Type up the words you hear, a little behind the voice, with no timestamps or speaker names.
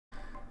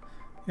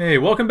Hey,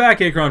 welcome back,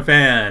 Achron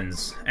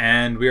fans!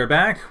 And we are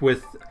back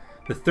with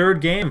the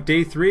third game of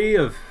Day 3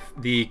 of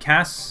the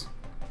CAS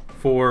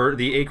for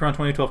the Achron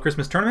 2012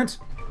 Christmas Tournament.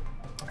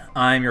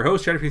 I'm your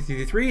host,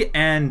 Shadow333,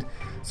 and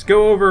let's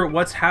go over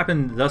what's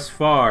happened thus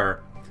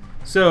far.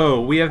 So,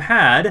 we have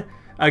had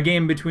a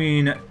game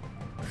between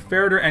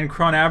Vecgir and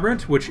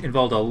Achron, which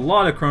involved a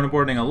lot of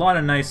chronoboarding, a lot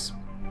of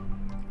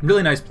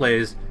really nice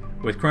plays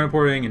with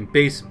chronoboarding and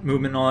base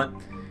movement and all that.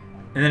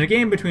 And then a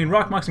game between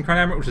Rockmox and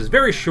Achron, which was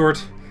very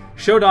short,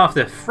 showed off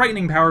the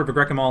frightening power of a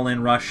Vecgir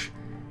all-in rush,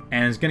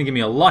 and is going to give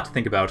me a lot to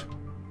think about.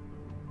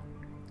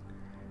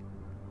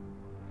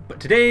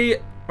 But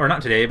today, or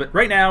not today, but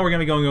right now we're going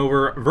to be going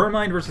over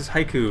Vermind versus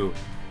Haiku.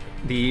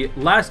 The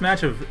last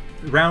match of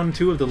round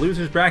 2 of the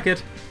losers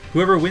bracket.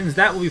 Whoever wins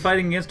that will be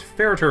fighting against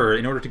Vecgir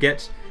in order to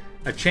get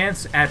a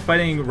chance at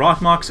fighting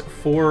Rockmox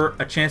for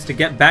a chance to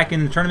get back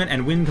in the tournament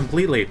and win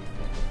completely.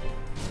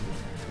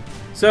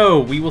 So,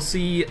 we will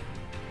see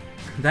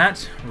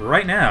that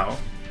right now.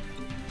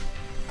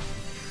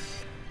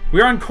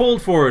 We're on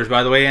Cold Forge,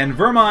 by the way, and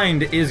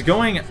Vermind is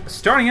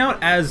starting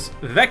out as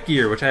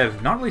Vecgir, which I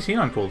have not really seen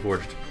on Cold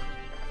Forged.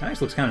 That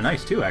actually looks kind of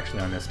nice, too, actually,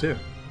 on this, too.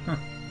 Huh.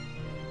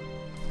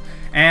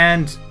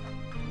 And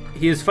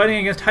he is fighting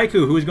against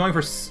Haiku, who is going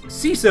for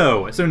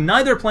CESO. So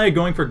neither player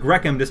going for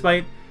Grekim,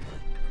 despite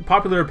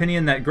popular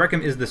opinion that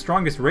Grekim is the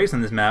strongest race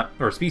on this map,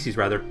 or species,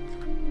 rather.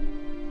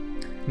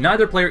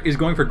 Neither player is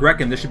going for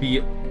Grekim. This should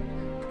be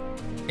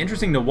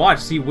interesting to watch,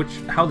 see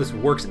how this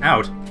works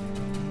out.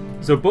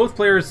 So both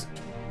players...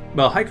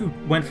 Well,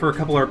 Haiku went for a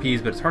couple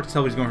RPs, but it's hard to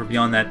tell what he's going for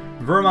beyond that.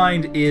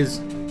 Vermind is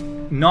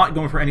not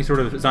going for any sort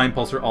of Zyme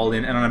Pulsar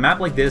all-in, and on a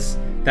map like this,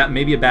 that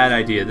may be a bad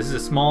idea. This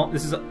is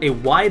a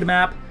wide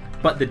map,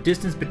 but the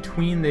distance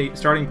between the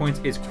starting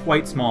points is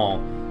quite small.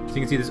 So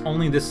you can see there's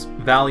only this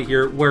valley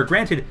here, where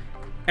granted,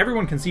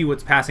 everyone can see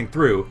what's passing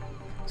through.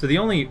 So the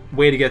only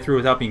way to get through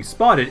without being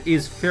spotted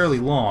is fairly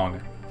long.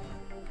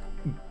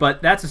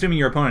 But that's assuming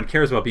your opponent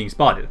cares about being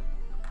spotted.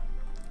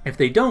 If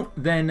they don't,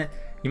 then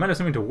you might have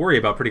something to worry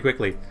about pretty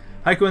quickly.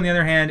 Haiku, on the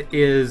other hand,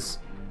 looks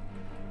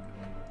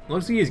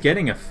like he's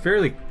getting a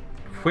fairly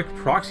quick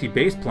proxy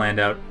base planned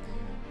out.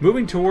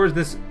 Moving towards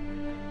this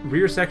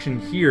rear section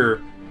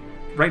here,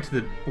 right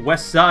to the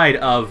west side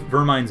of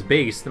Vermind's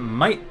base, that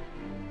might...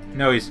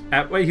 No, he's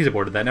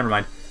aborted that, never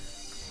mind.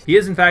 He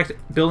is, in fact,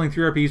 building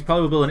 3 RPs,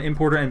 probably will build an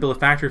importer and build a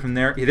factory from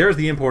there. There's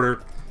the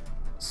importer.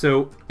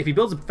 So, if he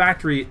builds a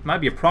factory, it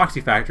might be a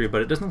proxy factory,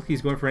 but it doesn't look like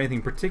he's going for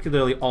anything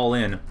particularly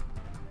all-in.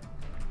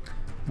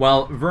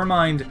 While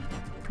Vermind,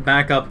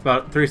 back up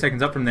about 30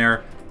 seconds up from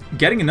there,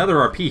 getting another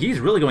RP, he's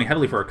really going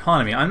heavily for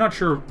economy. I'm not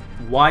sure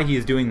why he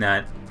is doing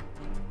that.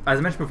 As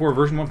I mentioned before,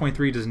 version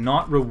 1.3 does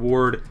not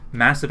reward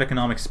massive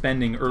economic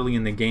spending early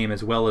in the game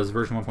as well as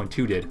version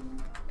 1.2 did.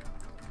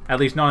 At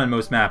least not on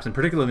most maps, and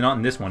particularly not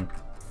in this one.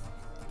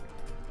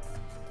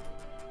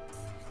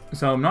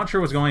 So I'm not sure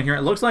what's going on here.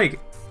 It looks like...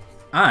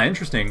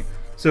 interesting.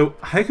 So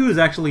Haiku is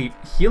actually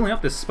healing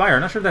up this Spire.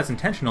 I'm not sure if that's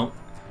intentional.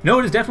 No,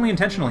 it is definitely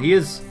intentional. He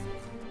is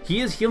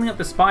healing up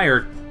the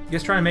Spire,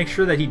 just trying to make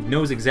sure that he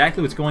knows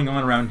exactly what's going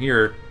on around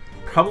here.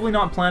 Probably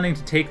not planning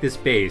to take this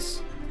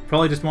base.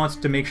 Probably just wants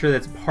to make sure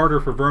that it's harder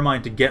for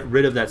Vermind to get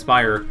rid of that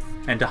Spire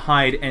and to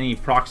hide any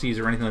proxies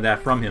or anything like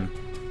that from him.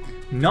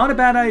 Not a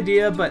bad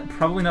idea, but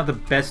probably not the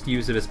best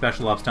use of his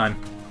special ops time.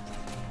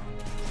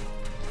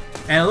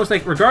 And it looks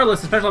like, regardless,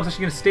 the special ops is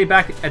actually going to stay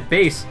back at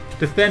base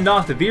to fend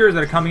off the Veers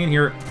that are coming in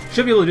here.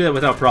 Should be able to do that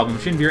without problem.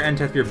 Shin Veer and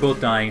Teth Veer both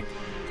dying.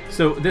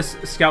 So this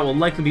scout will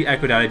likely be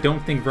echoed out. I don't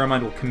think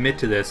Vermind will commit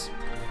to this.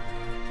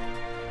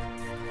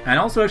 And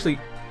also actually...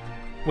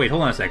 Wait,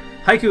 hold on a sec.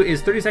 Haiku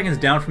is 30 seconds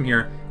down from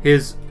here.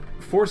 His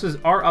forces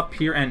are up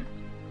here and,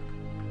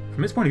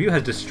 from his point of view,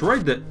 has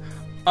destroyed the...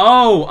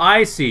 Oh,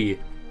 I see.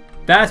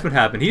 That's what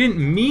happened. He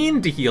didn't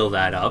mean to heal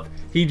that up.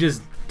 He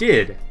just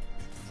did.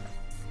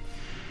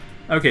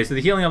 Okay, so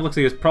the healing up looks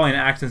like it was probably an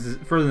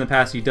accident. Further in the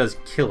past, he does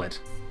kill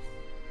it.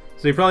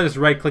 So he probably just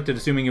right-clicked it,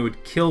 assuming it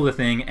would kill the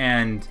thing,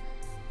 and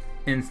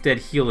instead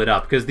heal it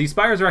up, because these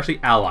spires are actually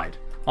allied.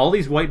 All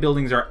these white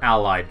buildings are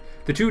allied.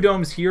 The 2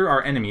 domes here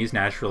are enemies,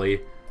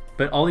 naturally,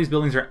 but all these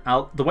buildings are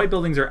the white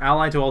buildings are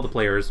allied to all the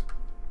players,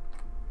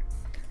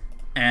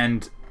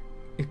 and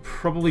it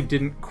probably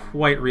didn't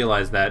quite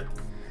realize that.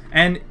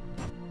 And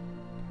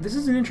this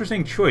is an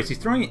interesting choice. He's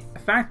throwing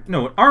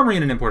an armory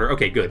and an importer.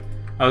 Okay, good.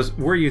 I was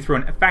worried you throw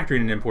a factory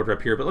and an importer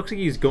up here, but it looks like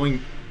he's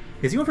going...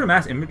 Is he going for a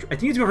mass infantry? I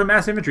think he's going for a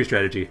mass infantry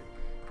strategy.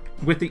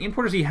 With the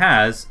importers he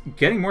has,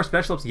 getting more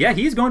special ops... Yeah,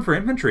 he's going for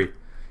infantry.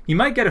 He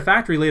might get a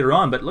factory later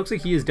on, but it looks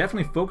like he is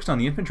definitely focused on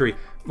the infantry.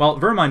 While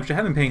Vermind, which I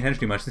haven't been paying attention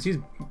to much, since he's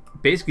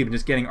basically been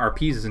just getting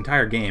RPs his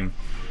entire game,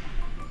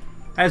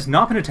 has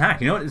not been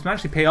attacked. You know what? This might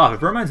actually pay off. If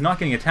Vermind's not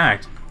getting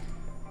attacked,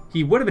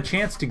 he would have a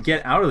chance to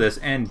get out of this,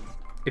 and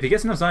if he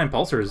gets enough Zyme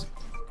Pulsars,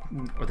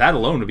 that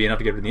alone would be enough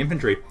to get rid of the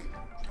infantry.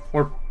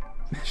 Or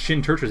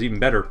Shin Turtre's even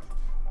better.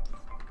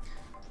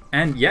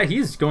 And yeah,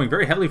 he's going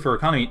very heavily for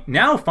economy.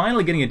 Now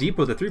finally getting a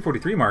depot at the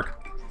 343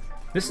 mark.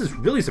 This is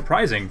really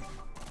surprising.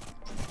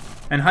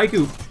 And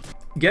Haiku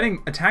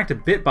getting attacked a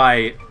bit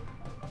by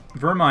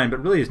Vermind,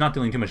 but really is not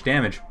dealing too much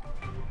damage.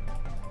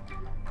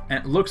 And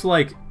it looks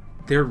like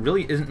there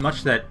really isn't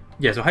much that...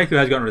 Yeah, so Haiku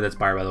has gotten rid of that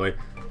Spire, by the way.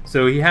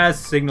 So he has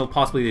signaled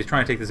possibly that he's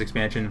trying to take this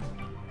expansion.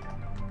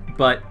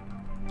 But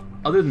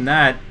other than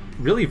that,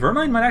 really,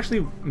 Vermind might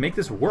actually make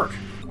this work.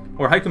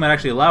 Or Haiku might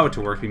actually allow it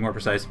to work, to be more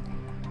precise.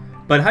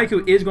 But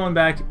Haiku is going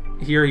back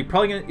here. He is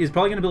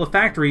probably going to build a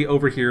factory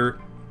over here.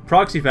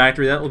 Proxy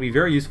factory. That will be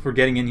very useful for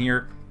getting in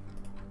here.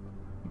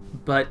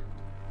 But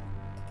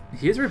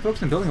he is very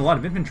focused on building a lot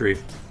of infantry.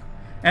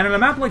 And on a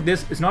map like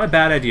this, it's not a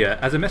bad idea.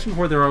 As I mentioned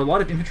before, there are a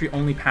lot of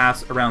infantry-only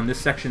paths around this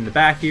section in the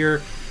back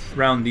here,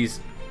 around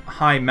these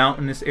high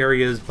mountainous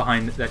areas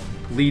behind that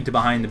lead to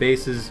behind the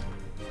bases.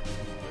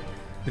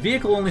 The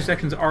vehicle-only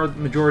sections are the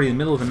majority in the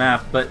middle of the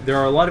map, but there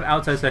are a lot of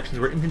outside sections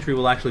where infantry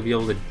will actually be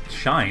able to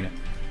shine.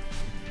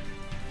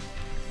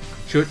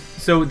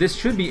 So this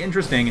should be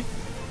interesting.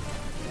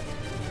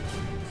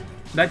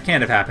 That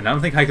can't have happened. I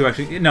don't think Haiku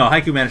actually... No,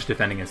 Haiku managed to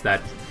defend against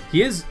that.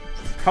 He is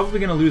probably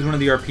going to lose one of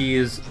the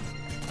RPs.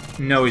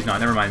 No, he's not.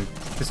 Never mind.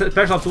 The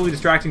special ops will be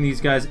distracting these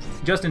guys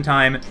just in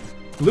time.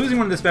 Losing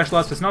one of the special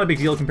ops, that's not a big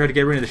deal compared to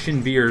getting rid of the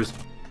Shinvirs.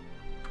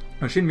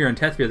 Or Shinvir and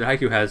Tethvir that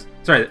Haiku has.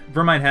 Sorry, that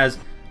Vermind has.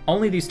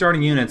 Only these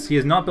starting units. He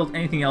has not built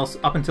anything else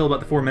up until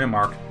about the 4-minute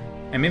mark.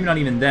 And maybe not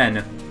even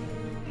then.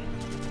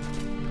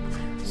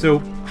 So,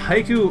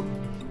 Haiku...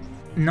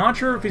 Not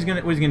sure if what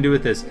he's gonna do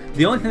with this.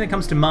 The only thing that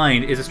comes to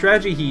mind is a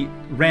strategy he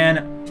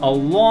ran a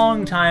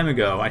long time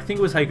ago. I think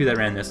it was Haiku that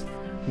ran this,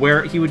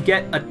 where he would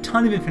get a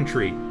ton of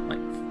infantry,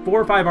 like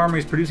 4 or 5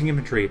 armies producing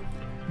infantry,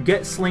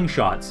 get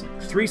slingshots,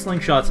 3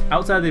 slingshots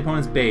outside of the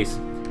opponent's base,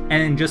 and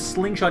then just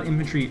slingshot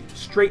infantry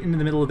straight into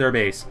the middle of their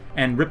base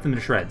and rip them to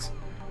shreds.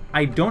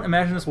 I don't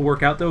imagine this will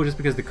work out though, just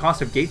because the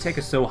cost of gate tech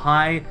is so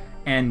high,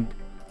 and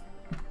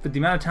for the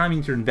amount of time you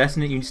need to invest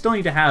in it, you still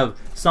need to have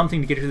something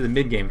to get you to the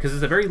mid game, because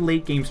it's a very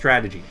late game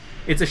strategy.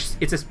 It's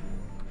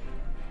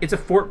a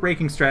fort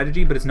breaking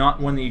strategy, but it's not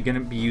one that you're going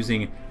to be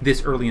using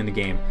this early in the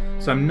game.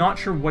 So I'm not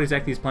sure what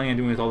exactly he's planning on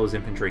doing with all those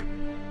infantry.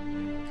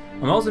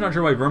 I'm also not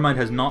sure why Vermind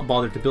has not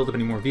bothered to build up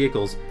any more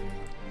vehicles.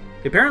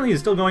 Apparently he's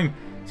still going...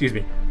 Excuse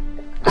me.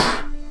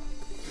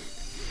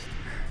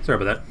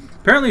 Sorry about that.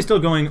 Apparently he's still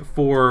going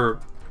for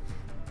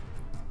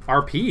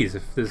RPs,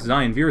 if this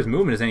Zion Veer's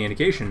movement is any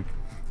indication.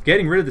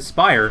 Getting rid of the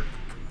Spire.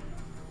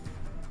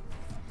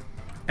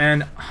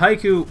 And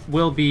Haiku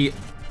will be...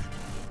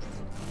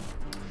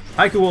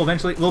 Haiku will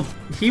eventually... Well,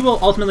 he will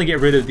ultimately get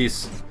rid of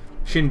these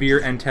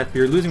Shinvir and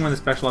Tethvir, losing one of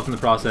the special ops in the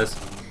process.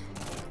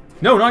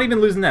 No, not even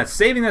losing that.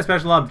 Saving that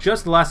special op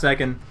just the last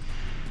second.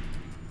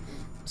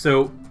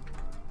 So,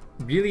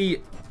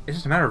 really, it's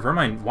just a matter of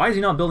Vermind. Why is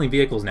he not building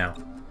vehicles now?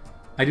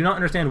 I do not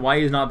understand why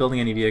he is not building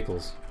any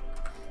vehicles.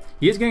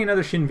 He is getting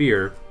another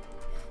Shinvir,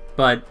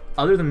 but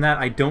other than that,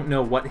 I don't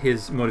know what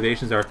his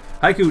motivations are.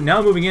 Haiku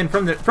now moving in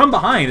from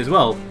behind as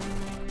well,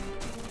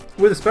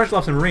 with a special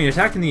ops and marine,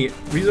 attacking the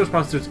resource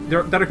processors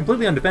that are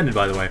completely undefended,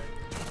 by the way.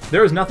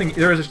 There is nothing.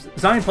 There is a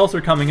Zion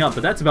Pulsar coming up,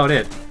 but that's about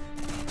it.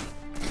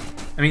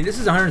 I mean, this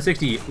is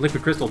 160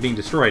 liquid crystal being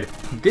destroyed.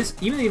 This,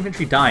 even the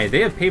infantry die,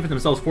 they have paid for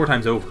themselves 4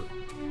 times over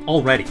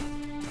already.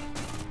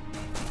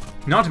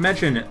 Not to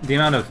mention the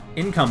amount of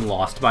income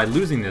lost by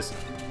losing this.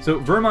 So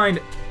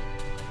Vermind,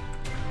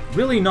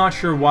 really not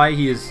sure why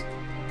he is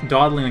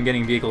dawdling on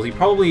getting vehicles. He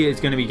probably is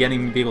going to be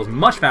getting vehicles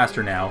much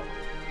faster now.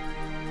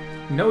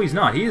 No, he's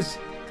not. He is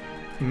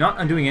not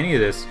undoing any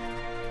of this.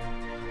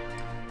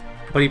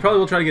 But he probably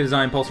will try to get a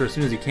Zion Pulsar as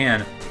soon as he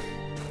can.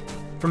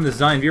 From the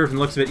Zion Veer, from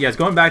the looks of it, yeah, he's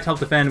going back to help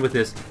defend with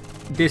this.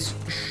 This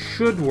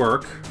should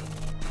work.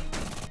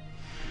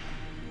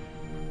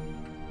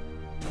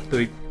 Though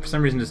he, for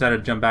some reason, decided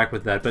to jump back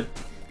with that. But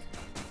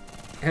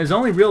his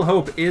only real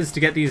hope is to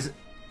get these...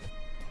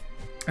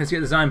 Let's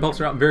get the Zion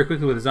Pulsar out very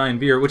quickly with the Zion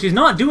Veer, which he's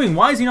not doing.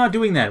 Why is he not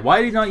doing that? Why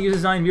did he not use the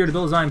Zion Veer to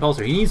build a Zion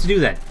Pulsar? He needs to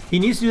do that. He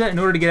needs to do that in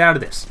order to get out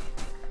of this.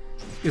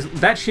 Because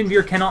that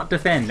Shinvir cannot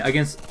defend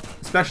against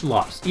special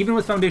ops. Even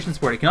with Foundation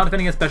support, it cannot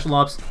defend against special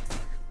ops.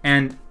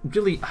 And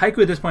really,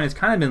 Haiku at this point has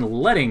kind of been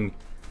letting...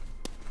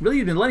 Really,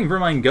 he's been letting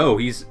Vermind go.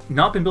 He's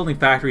not been building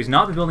factories,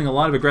 not been building a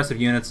lot of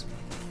aggressive units.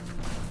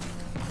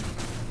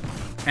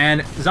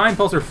 And Zion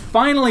Pulsar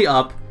finally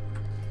up.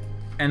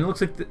 And it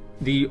looks like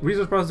the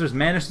resource processors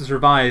managed to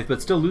survive,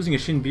 but still losing a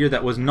Shinvir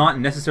that was not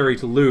necessary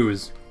to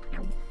lose.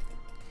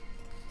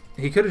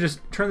 He could have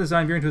just turned the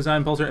Zion Veer into a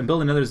Zion Pulsar and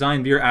built another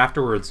Zion Veer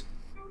afterwards.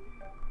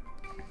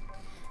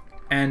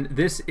 And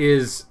this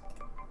is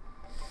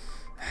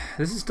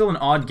still an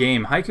odd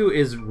game. Haiku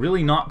is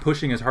really not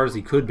pushing as hard as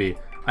he could be.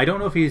 I don't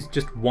know if he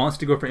just wants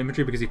to go for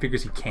infantry because he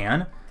figures he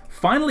can.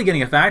 Finally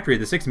getting a factory at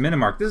the 6-minute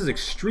mark. This is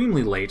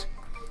extremely late.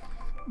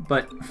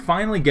 But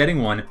finally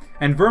getting one.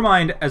 And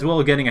Vermind as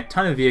well getting a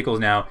ton of vehicles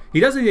now.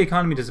 He does have the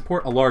economy to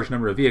support a large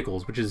number of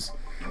vehicles, which is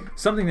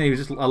something that he was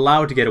just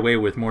allowed to get away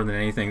with more than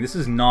anything. This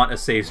is not a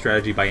safe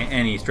strategy by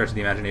any stretch of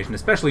the imagination,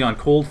 especially on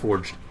Cold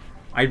Forged.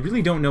 I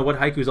really don't know what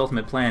Haiku's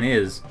ultimate plan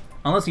is.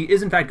 Unless he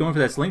is in fact going for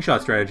that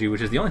slingshot strategy,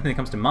 which is the only thing that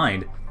comes to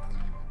mind.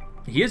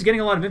 He is getting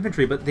a lot of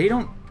infantry, but they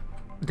don't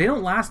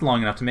last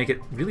long enough to make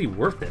it really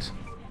worth it.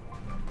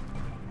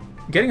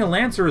 getting a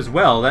Lancer as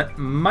well. That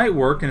might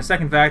work in a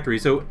second factory.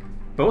 So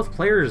both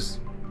players,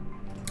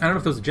 I don't know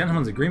if there was a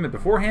gentleman's agreement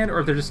beforehand or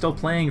if they're just still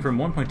playing from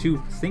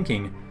 1.2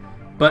 thinking.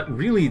 But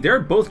really, they're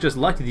both just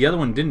lucky the other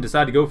one didn't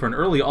decide to go for an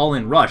early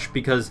all-in rush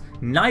because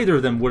neither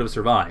of them would have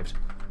survived.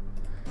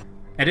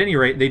 At any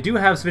rate, they do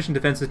have sufficient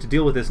defenses to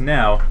deal with this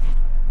now.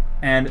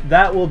 And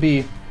that will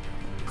be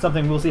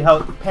something we'll see how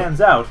it pans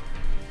out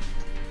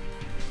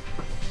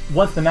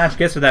once the match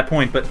gets to that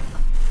point. But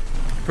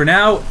for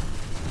now,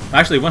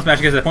 actually, once the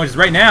match gets to that point, is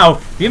right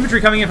now, the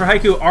infantry coming in for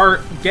Haiku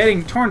are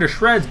getting torn to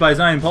shreds by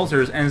Zion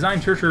Pulsars, and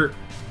Zion Churcher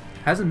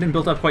hasn't been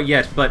built up quite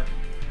yet, but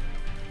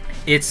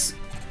it's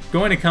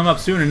going to come up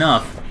soon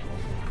enough.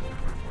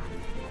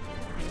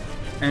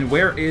 And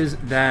where is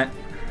that?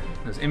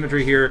 There's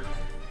infantry here.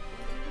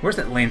 Where's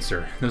that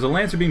Lancer? There's a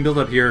Lancer being built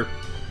up here.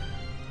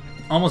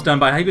 Almost done.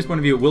 By Haiku's point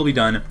of view, it will be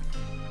done.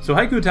 So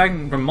Haiku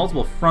attacking from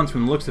multiple fronts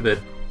from the looks of it.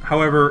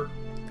 However,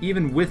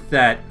 even with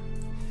that,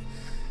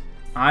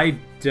 I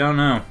don't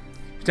know.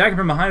 Attacking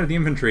from behind with the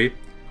infantry,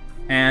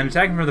 and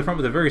attacking from the front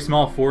with a very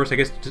small force, I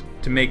guess,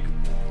 to make...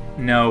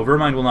 No,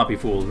 Vermind will not be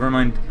fooled.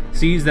 Vermind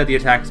sees that the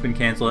attack has been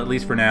cancelled, at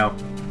least for now.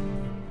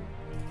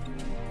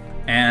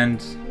 And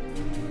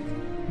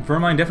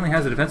Vermind definitely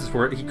has the defenses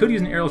for it. He could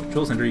use an aerial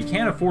control center. He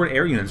can't afford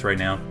air units right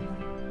now.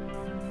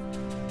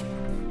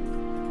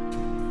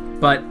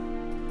 But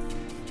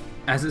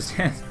as it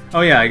stands...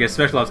 Oh yeah, I guess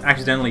Special Ops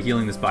accidentally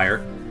healing the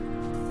Spire.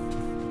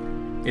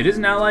 It is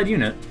an allied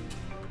unit.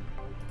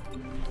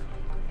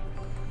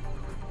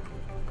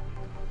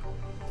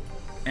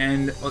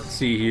 And let's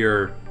see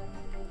here.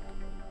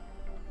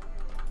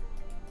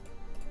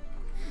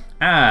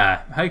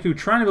 Haiku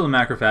trying to build a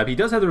macrofab. He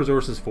does have the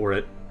resources for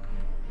it,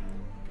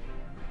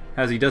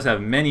 as he does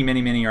have many,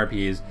 many, many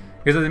RPs.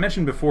 Because as I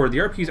mentioned before, the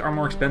RPs are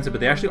more expensive, but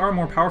they actually are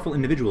more powerful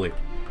individually.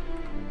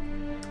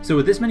 So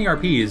with this many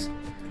RPs,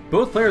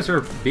 both players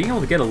are being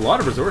able to get a lot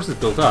of resources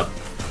built up.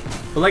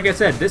 But like I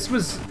said, this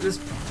was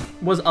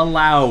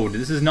allowed.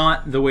 This is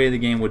not the way the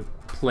game would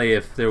play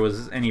if there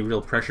was any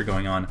real pressure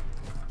going on.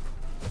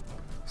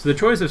 So the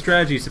choice of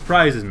strategy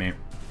surprises me.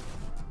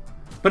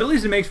 But at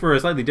least it makes for a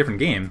slightly different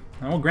game.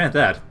 I will grant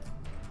that.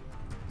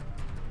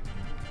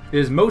 It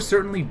is most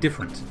certainly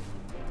different,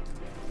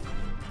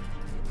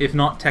 if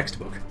not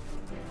textbook.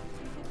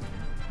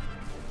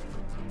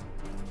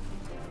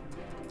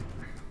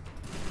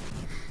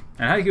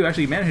 And Haiku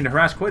actually managing to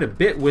harass quite a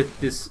bit with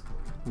this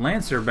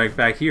Lancer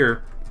back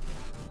here.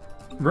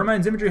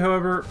 Vermind's infantry,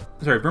 however...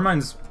 Sorry,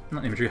 Vermind's...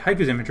 Not infantry,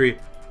 Haiku's infantry.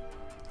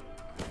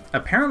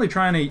 Apparently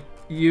trying to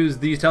use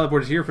these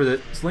teleporters here for the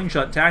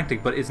slingshot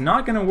tactic, but it's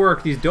not going to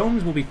work. These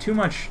domes will be too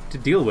much to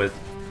deal with.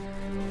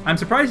 I'm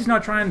surprised he's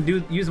not trying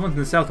to use the ones in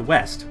the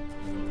southwest.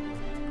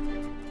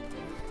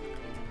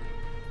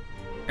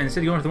 And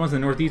instead going for the ones in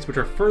the northeast, which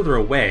are further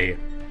away.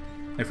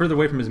 And further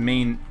away from his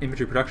main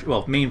infantry production...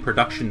 Well, main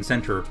production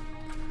center.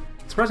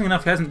 Surprisingly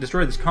enough, he hasn't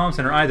destroyed this comm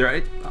center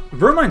either.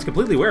 Vermind's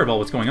completely aware of all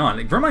what's going on.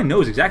 Like, Vermind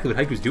knows exactly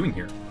what Haiku's doing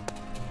here.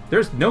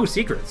 There's no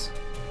secrets.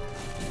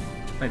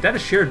 Like, that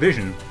is shared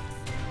vision.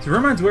 So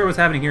Vermind's aware of what's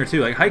happening here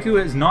too. Like,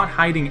 Haiku is not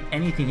hiding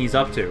anything he's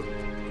up to.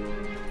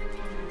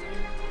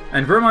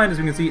 And Vermind, as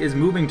we can see, is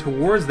moving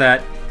towards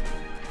that.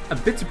 A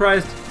bit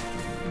surprised.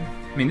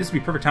 I mean, this would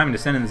be perfect timing to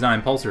send in the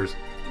Zion Pulsars.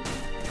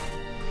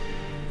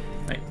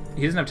 Like,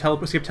 he doesn't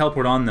have skip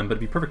teleport on them, but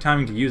it'd be perfect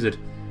timing to use it.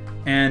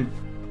 And...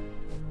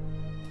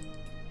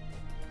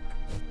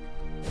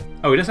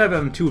 Oh, he does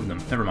have two of them.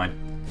 Never mind.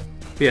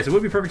 But yes, it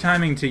would be perfect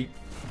timing to... It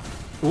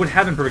would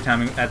have been perfect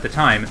timing at the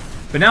time.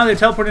 But now they've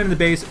teleported into the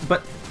base,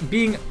 but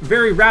being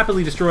very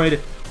rapidly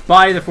destroyed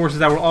by the forces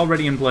that were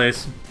already in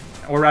place,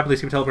 or rapidly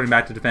teleporting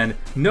back to defend.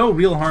 No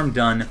real harm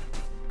done.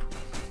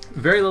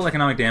 Very little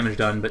economic damage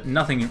done, but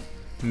nothing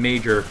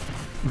major.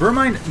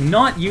 Vermind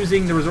not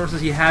using the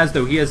resources he has,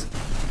 though. He has...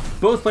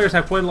 Both players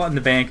have quite a lot in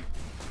the bank.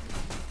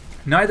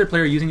 Neither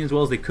player using it as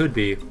well as they could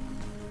be,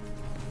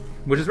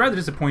 which is rather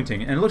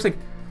disappointing. And it looks like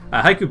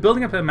Haiku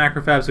building up a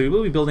macrofab, so he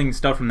will be building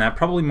stuff from that.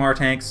 Probably Mar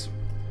tanks.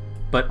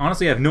 But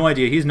honestly, I have no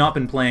idea. He's not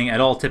been playing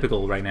at all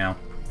typical right now.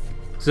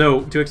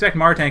 So, to expect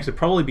Mar tanks would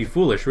probably be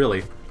foolish,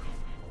 really.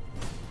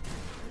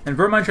 And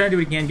Vermind trying to do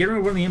what he can. Get rid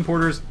of one of the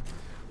importers.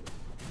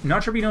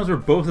 Not sure if he knows where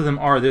both of them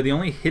are. They're the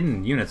only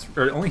hidden units,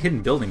 or only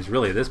hidden buildings,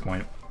 really, at this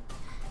point.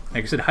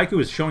 Like I said,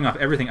 Haiku is showing off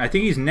everything. I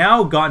think he's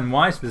now gotten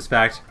wise to this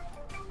fact.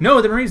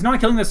 No, the Marine's not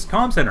killing this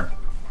comm center.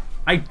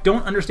 I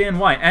don't understand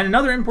why. And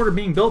another importer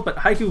being built, but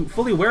Haiku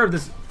fully aware of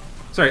this...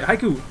 Sorry,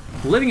 Haiku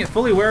living it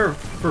fully aware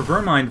for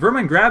Vermind.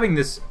 Vermind grabbing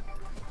this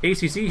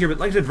ACC here, but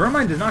like I said,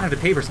 Vermind does not have to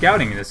pay for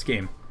scouting in this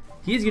game.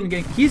 He's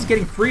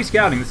getting free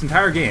scouting this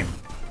entire game.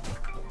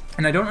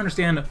 And I don't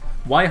understand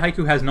why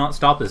Haiku has not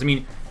stopped this. I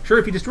mean, sure,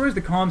 if he destroys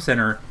the comm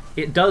center,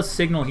 it does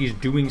signal he's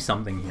doing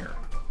something here.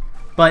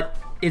 But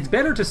it's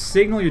better to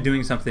signal you're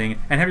doing something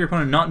and have your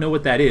opponent not know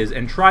what that is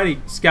and try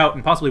to scout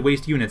and possibly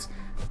waste units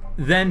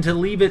than to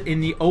leave it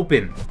in the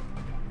open.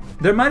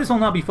 There might as well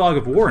not be Fog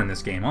of War in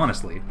this game,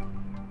 honestly.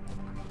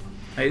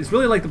 It's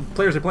really like the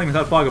players are playing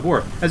without Fog of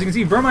War. As you can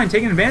see, Vermind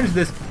taking advantage of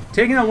this,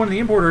 taking out one of the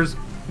importers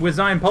with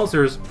Zion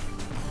Pulsars.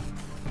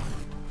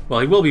 Well,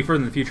 he will be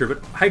further in the future,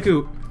 but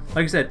Haiku,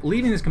 like I said,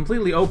 leaving this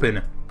completely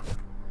open.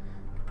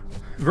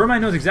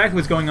 Vermind knows exactly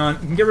what's going on.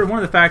 He can get rid of one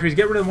of the factories,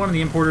 get rid of one of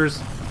the importers.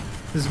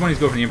 This is when he's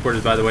going for the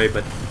importers, by the way,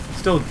 but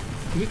still,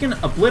 he can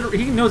obliterate.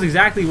 He knows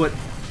exactly what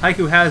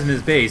Haiku has in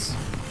his base,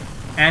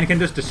 and can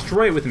just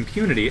destroy it with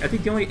impunity. I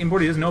think the only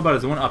importer he doesn't know about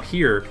is the one up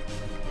here.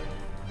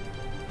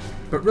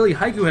 But really,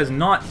 Haiku has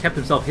not kept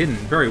himself hidden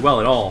very well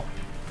at all.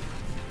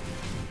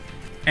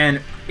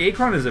 And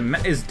Achron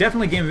is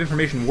definitely a game of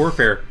information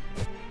warfare.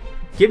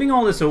 Giving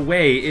all this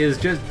away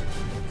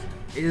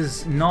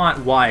is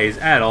not wise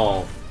at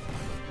all.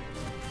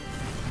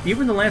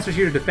 Even the Lancers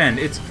here to defend,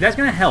 that's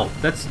going to help.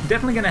 That's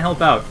definitely going to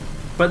help out.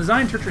 But the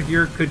Zion Turtler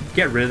here could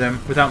get rid of them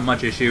without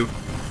much issue.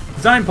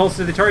 Zion Pulse,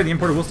 if they target the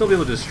importer, will still be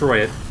able to destroy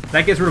it.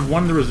 That gets rid of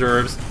one of the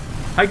reserves.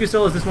 Haiku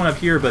still has this one up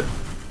here,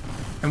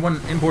 and one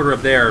importer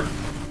up there.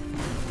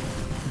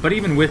 But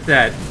even with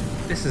that,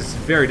 this is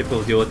very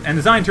difficult to deal with. And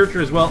the Zion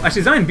Turtler as well.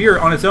 Actually, Zion Beer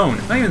on its own.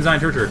 Not even Zion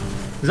Turtler.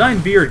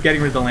 Zion Beer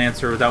getting rid of the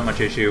Lancer without much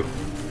issue.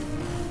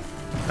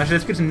 Actually,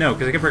 that's good to know,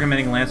 because I kept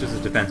recommending Lancers as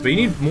defense. But you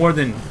need more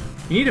than...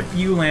 You need a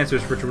few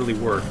Lancers for it to really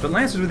work. But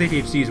Lancers with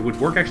ATHCs would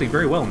work actually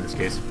very well in this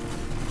case.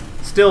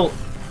 Still,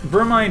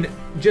 Vermind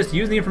just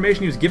using the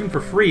information he was given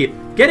for free,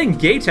 getting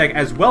Gay Tech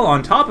as well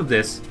on top of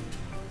this.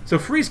 So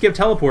free skip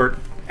teleport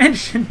and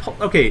Shin Pulse.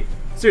 Okay,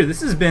 seriously,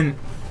 this has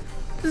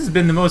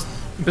been the most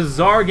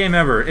bizarre game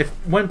ever.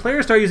 When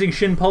players start using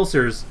Shin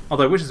Pulsers,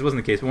 although I wish this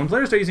wasn't the case, but when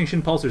players start using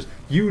Shin Pulsers,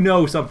 you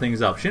know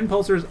something's up. Shin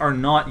Pulsers are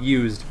not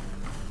used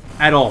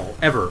at all,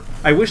 ever.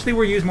 I wish they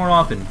were used more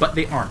often, but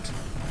they aren't.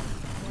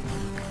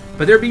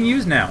 But they're being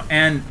used now,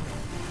 and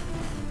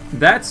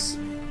that's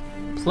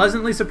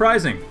pleasantly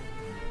surprising.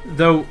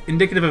 Though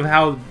indicative of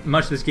how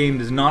much this game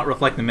does not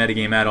reflect the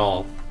metagame at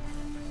all.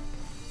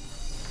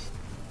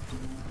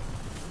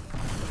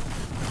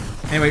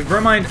 Anyway,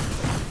 Vermind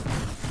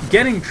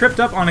getting tripped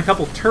up on a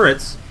couple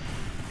turrets,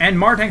 and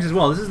Martanks as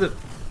well. This is the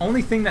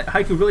only thing that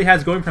Haiku really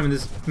has going for him,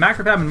 this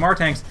Macrofab and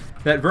Martanks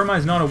that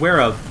Vermind's not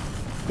aware of.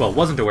 Well,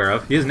 wasn't aware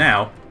of. He is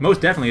now.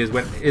 Most definitely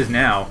is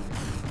now.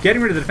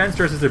 Getting rid of the defense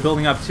turrets as they're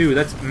building up too.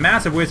 That's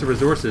massive waste of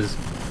resources.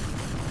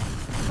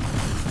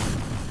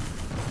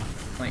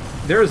 Like,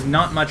 there is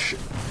not much...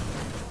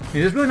 I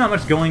mean, there's really not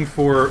much going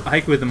for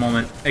Haiku at the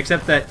moment,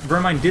 except that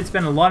Vermind did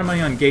spend a lot of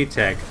money on gate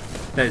tech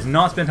that is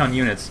not spent on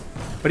units.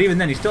 But even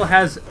then, he still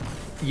has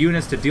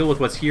units to deal with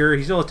what's here.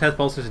 He still has test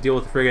pulsers to deal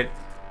with the frigate.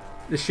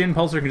 The Shin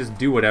Pulsar can just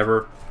do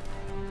whatever.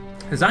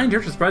 The Zion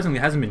Turret surprisingly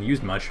hasn't been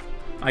used much.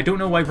 I don't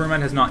know why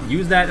Vermind has not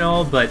used that at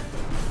all, but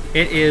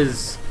it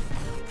is...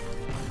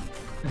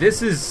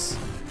 This is...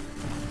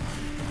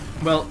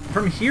 Well,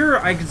 from here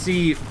I can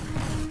see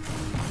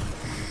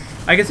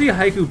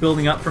Haiku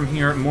building up from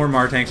here more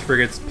Martanks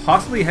frigates,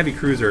 possibly a heavy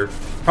cruiser,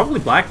 probably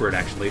Blackbird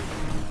actually.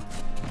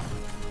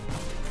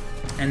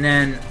 And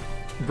then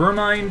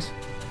Vermind,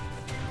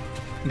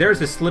 there's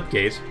the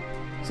Slipgate.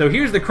 So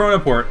here's the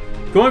Chronoport,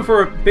 going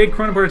for a big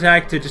Chronoport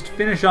attack to just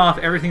finish off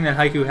everything that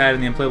Haiku had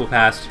in the unplayable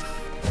past.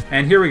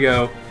 And here we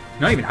go.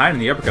 Not even hiding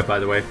the uppercut, by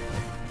the way.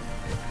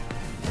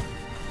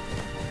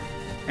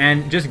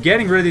 And just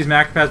getting rid of these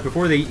Macrofabs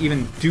before they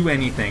even do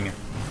anything.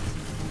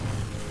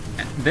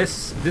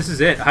 This is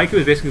it. Haiku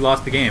has basically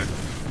lost the game.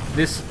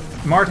 This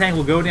Martank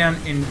will go down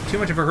in too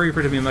much of a hurry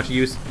for it to be of much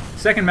use.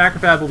 Second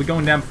Macrofab will be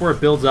going down before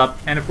it builds up.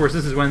 And of course,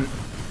 this is when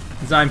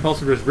Zion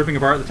Pulsar is ripping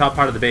apart the top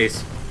part of the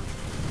base.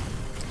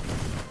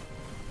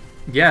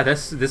 Yeah,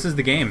 this is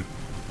the game.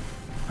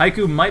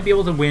 Haiku might be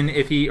able to win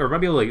if he, or might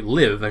be able to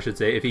live, I should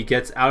say, if he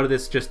gets out of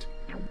this, just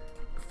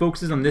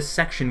focuses on this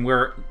section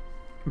where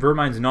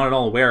Vermind's not at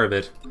all aware of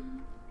it.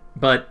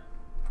 But,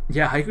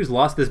 yeah, Haiku's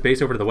lost this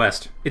base over to the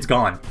west. It's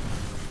gone.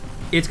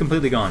 It's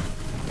completely gone.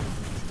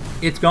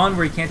 It's gone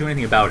where he can't do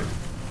anything about it.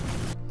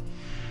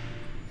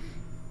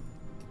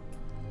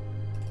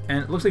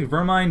 And it looks like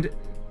Vermind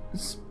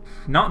is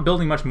not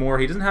building much more.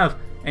 He doesn't have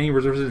any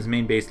reserves in his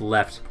main base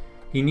left.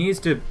 He needs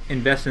to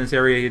invest in this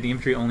area, the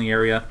infantry-only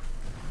area.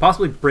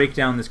 Possibly break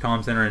down this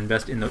comm center and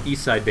invest in the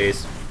east side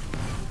base.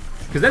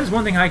 Because that is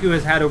one thing Haiku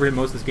has had over him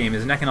most of this game,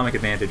 is an economic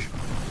advantage.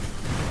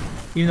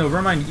 Even though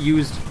Vermind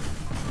used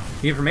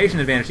the information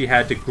advantage he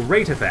had to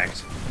great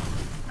effect.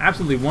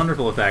 Absolutely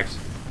wonderful effect.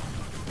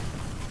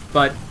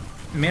 But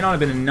it may not have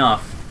been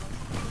enough.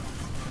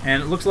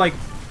 And it looks like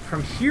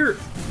from here...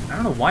 I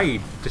don't know why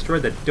he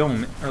destroyed that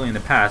dome early in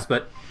the past,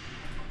 but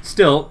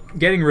still,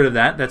 getting rid of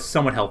that, that's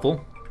somewhat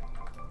helpful.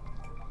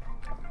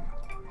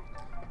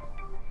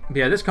 But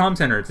yeah, this comm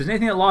center, if there's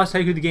anything that lost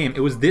Haiku the game, it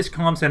was this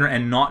comm center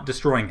and not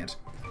destroying it.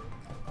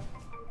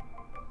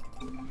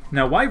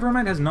 Now, why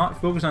Vermind has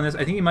not focused on this, I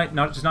think he might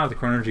just not have the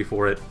chrono energy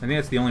for it. I think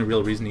that's the only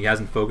real reason he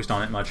hasn't focused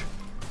on it much.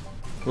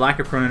 Lack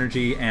of chrono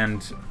energy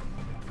and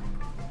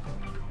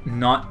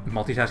not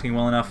multitasking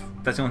well enough.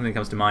 That's the only thing that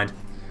comes to mind.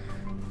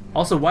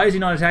 Also, why is he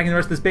not attacking the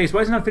rest of this base?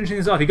 Why is he not finishing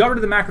this off? He got rid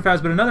of the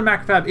Macrofabs, but another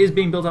Macrofab is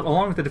being built up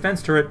along with the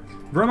defense turret.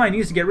 Vermind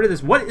needs to get rid of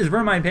this. What is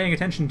Vermind paying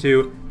attention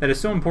to that is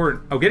so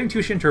important? Oh, getting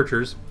 2 Shin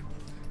Turchers.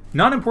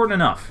 Not important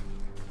enough.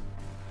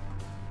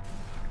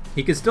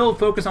 He could still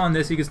focus on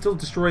this. He could still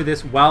destroy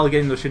this while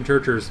getting those Shin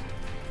Turchers.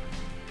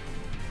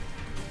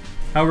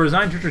 However,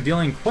 Resigned Church are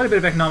dealing quite a bit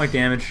of economic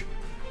damage.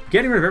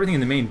 Getting rid of everything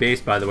in the main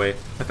base, by the way.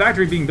 A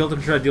factory being built up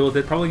to try to deal with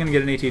it. Probably going to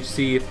get an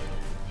HHC.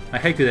 A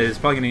Haiku, that is.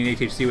 Probably going to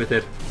get an HHC with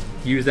it.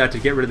 Use that to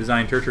get rid of the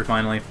Zion Churcher,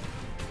 finally.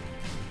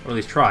 Or at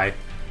least try.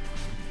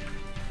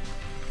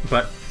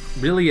 But,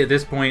 really, at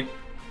this point,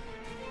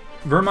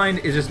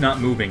 Vermind is just not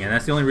moving. And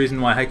that's the only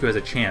reason why Haiku has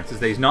a chance. Is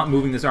that he's not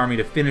moving this army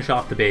to finish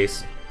off the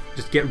base.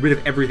 Just get rid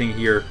of everything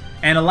here.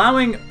 And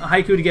allowing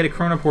Haiku to get a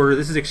Chronoporter,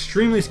 this is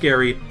extremely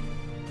scary.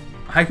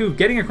 Haiku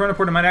getting a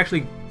Chronoporter might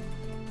actually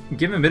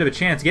give him a bit of a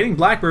chance. Getting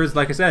Blackbirds,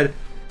 like I said,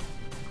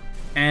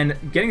 and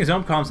getting his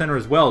own comm center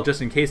as well,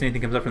 just in case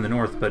anything comes up from the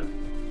north. But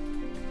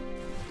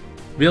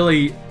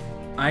really,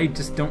 I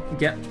just don't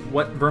get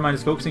what Vermind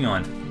is focusing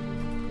on.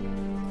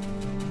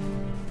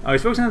 Oh,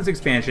 he's focusing on this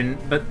expansion,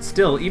 but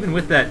still, even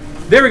with that...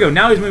 There we go,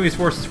 now he's moving his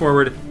forces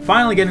forward,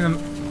 finally getting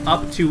them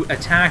up to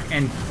attack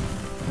and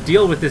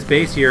deal with this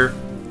base here.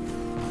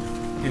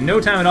 In no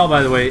time at all,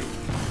 by the way.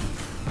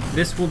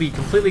 This will be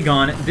completely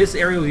gone. This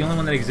area will be the only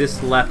one that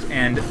exists left,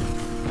 and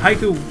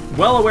Haiku,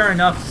 well aware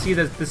enough to see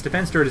that this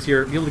defense turret is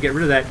here, be able to get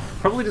rid of that.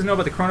 Probably doesn't know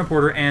about the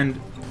Chronoporter,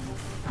 and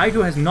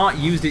Haiku has not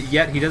used it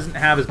yet. He doesn't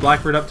have his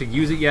Blackbird up to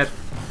use it yet.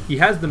 He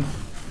has the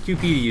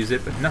QP to use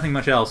it, but nothing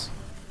much else.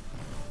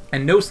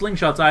 And no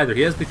slingshots either.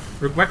 He has the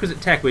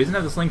requisite tech, but he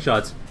doesn't have the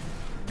slingshots.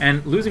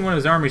 And losing one of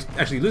his armories,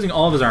 actually losing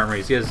all of his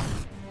armories. He has...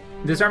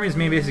 This army's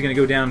main base is going to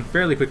go down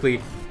fairly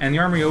quickly, and the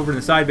armory over in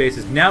the side base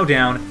is now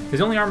down.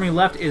 His only armory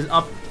left is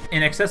up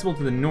and accessible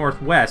to the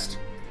northwest.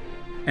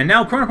 And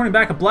now Chronoporting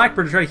back a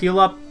Blackbird to try to heal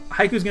up.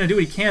 Haiku's going to do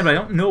what he can, but I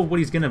don't know what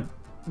he's going to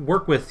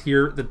work with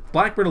here. The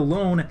Blackbird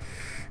alone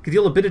could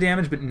deal a bit of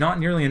damage, but not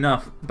nearly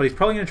enough. But he's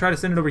probably going to try to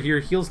send it over here,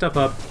 heal stuff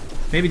up,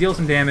 maybe deal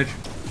some damage.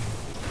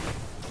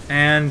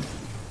 And...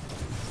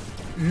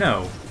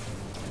 no.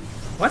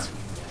 What?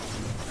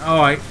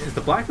 Oh, is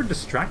the Blackbird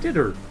distracted,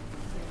 or...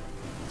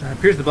 It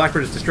appears the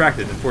Blackbird is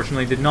distracted.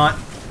 Unfortunately, did not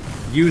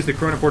use the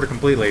Chronoporter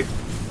completely.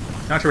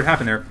 Not sure what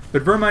happened there.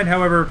 But Vermind,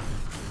 however,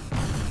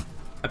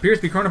 appears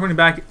to be Chronoporting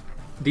back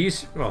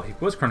these... Well, he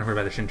was Chronoported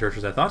by the Shin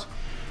Churchers, I thought.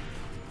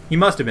 He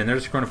must have been. They're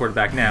just Chronoported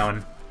back now,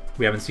 and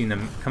we haven't seen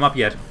them come up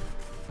yet.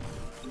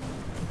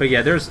 But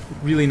yeah, there's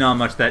really not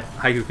much that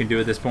Haiku can do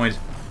at this point.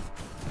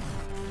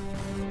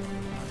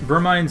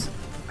 Vermind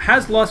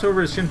has lost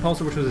over his Shin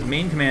Pulsar, which was his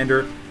main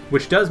commander,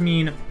 which does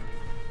mean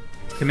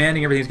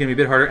commanding everything is going to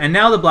be a bit harder. And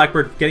now the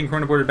Blackbird getting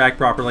Chronoported back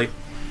properly.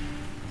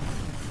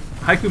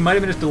 Haiku might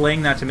have been just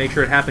delaying that to make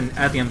sure it happened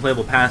at the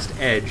unplayable past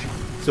edge,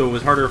 so it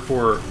was harder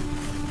for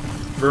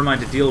Vermind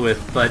to deal with.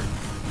 But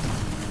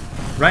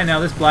right now,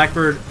 this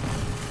Blackbird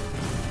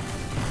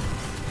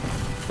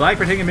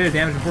taking a bit of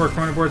damage before it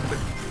Chronoports, but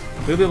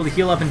we'll be able to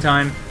heal up in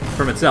time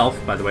from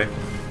itself, by the way.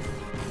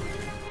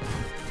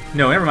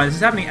 No, never mind. This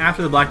is happening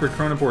after the Blackbird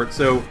Chronoport,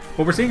 so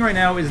what we're seeing right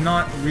now is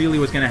not really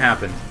what's going to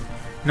happen.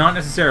 Not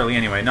necessarily,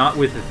 anyway. Not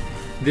with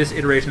this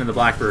iteration of the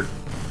Blackbird.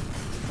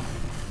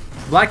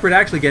 Blackbird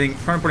actually getting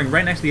Chronoporting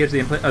right next to the edge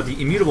of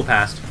the immutable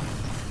past.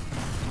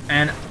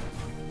 And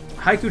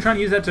Haiku trying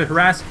to use that to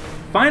harass,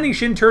 finding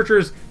Shin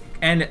Churchers,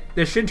 and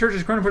the Shin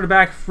Churchers Chronoported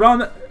back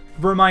from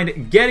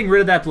Vermind, getting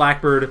rid of that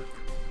Blackbird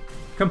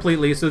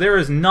completely. So there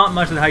is not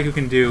much that Haiku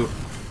can do.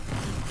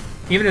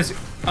 Even his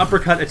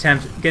uppercut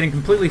attempt getting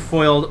completely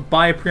foiled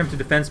by a preemptive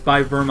defense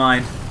by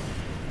Vermind,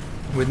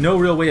 with no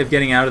real way of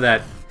getting out of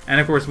that. And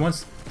of course,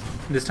 once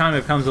this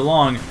time comes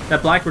along,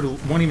 that Blackbird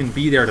won't even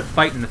be there to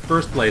fight in the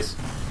first place.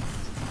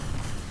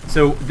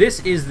 So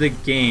this is the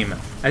game.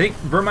 I think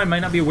Vermind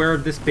might not be aware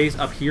of this base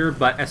up here,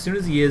 but as soon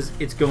as he is,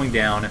 it's going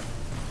down.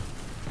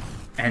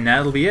 And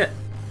that'll be it.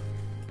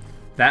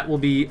 That will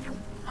be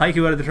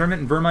Haiku out of the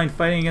tournament and Vermind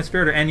fighting against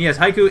Ferder. And yes,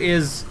 Haiku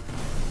is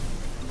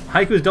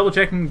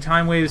double-checking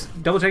time waves,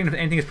 double-checking if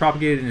anything is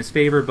propagated in his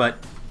favor, but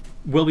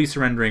will be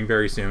surrendering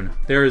very soon.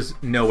 There is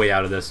no way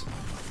out of this.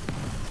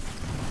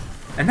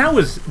 And that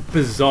was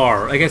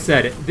bizarre. Like I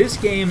said, this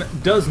game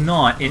does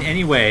not in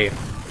any way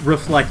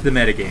reflect the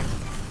metagame.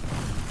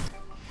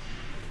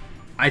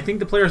 I think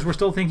the players were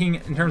still thinking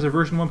in terms of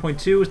version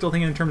 1.2, still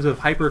thinking in terms of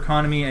hyper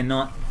economy and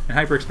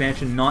hyper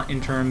expansion, not in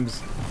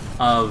terms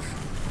of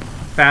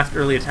fast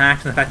early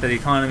attacks and the fact that the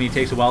economy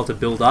takes a while to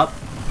build up.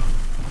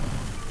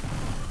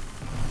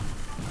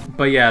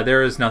 But yeah,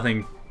 there is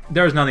nothing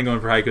going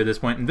for Haiku at this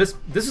point, and this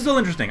is still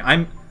interesting.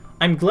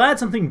 I'm glad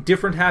something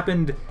different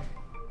happened.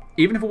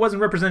 Even if it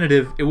wasn't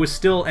representative, it was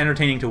still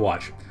entertaining to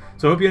watch.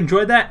 So I hope you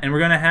enjoyed that, and we're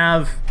gonna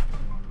have...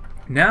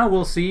 Now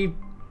we'll see...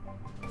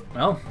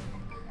 Well...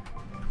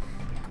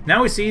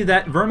 Now we see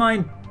that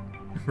Vermind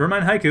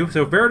Haiku.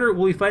 So Verder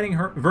will be fighting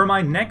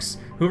Vermind next.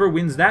 Whoever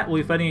wins that will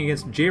be fighting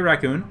against J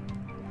Raccoon.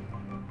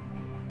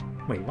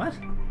 Wait, what?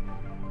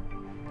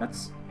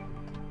 That's...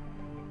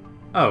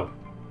 Oh.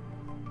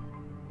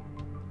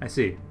 I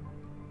see.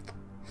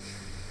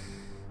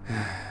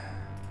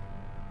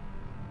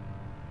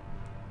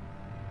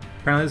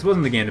 Apparently this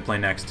wasn't the game to play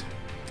next.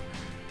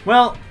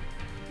 Well,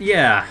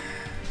 yeah.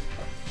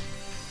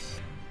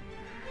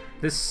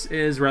 This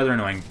is rather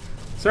annoying.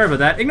 Sorry about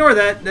that. Ignore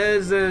that.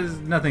 There's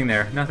nothing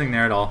there. Nothing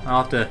there at all.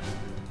 I'll have to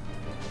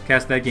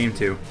cast that game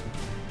too.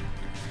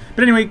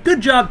 But anyway,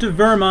 good job to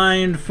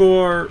Vermind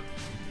for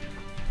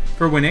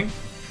winning,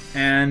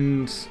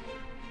 and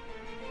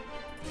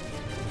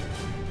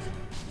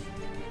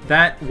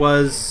that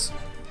was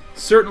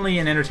certainly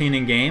an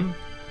entertaining game.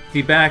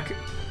 Be back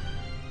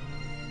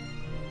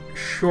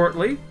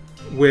shortly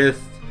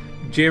with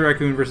J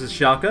Raccoon versus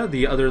Schalke,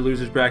 the other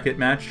losers bracket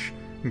match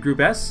in Group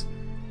S,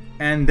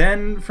 and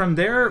then from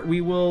there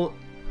we will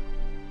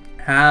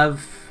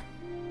have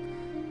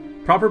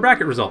proper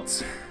bracket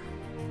results.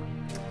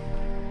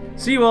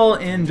 See you all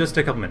in just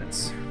a couple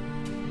minutes.